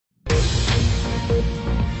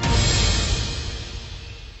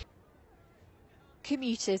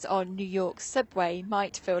Commuters on New York's subway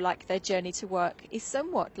might feel like their journey to work is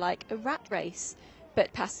somewhat like a rat race,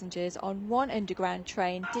 but passengers on one underground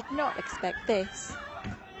train did not expect this.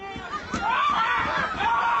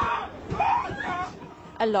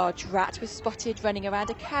 A large rat was spotted running around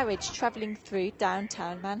a carriage travelling through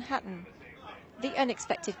downtown Manhattan. The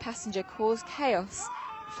unexpected passenger caused chaos,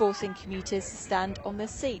 forcing commuters to stand on their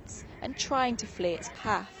seats and trying to flee its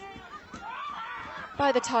path.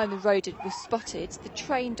 By the time the rodent was spotted, the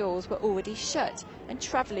train doors were already shut and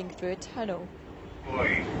travelling through a tunnel.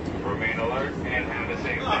 Remain alert and have a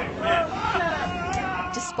safe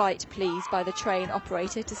day. Despite pleas by the train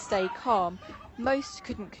operator to stay calm, most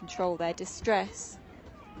couldn't control their distress.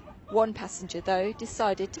 One passenger, though,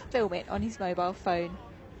 decided to film it on his mobile phone.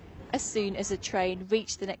 As soon as the train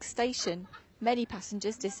reached the next station, many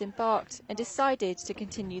passengers disembarked and decided to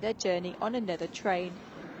continue their journey on another train.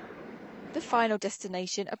 The final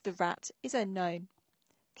destination of the rat is unknown.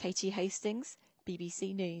 Katie Hastings,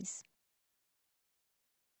 BBC News.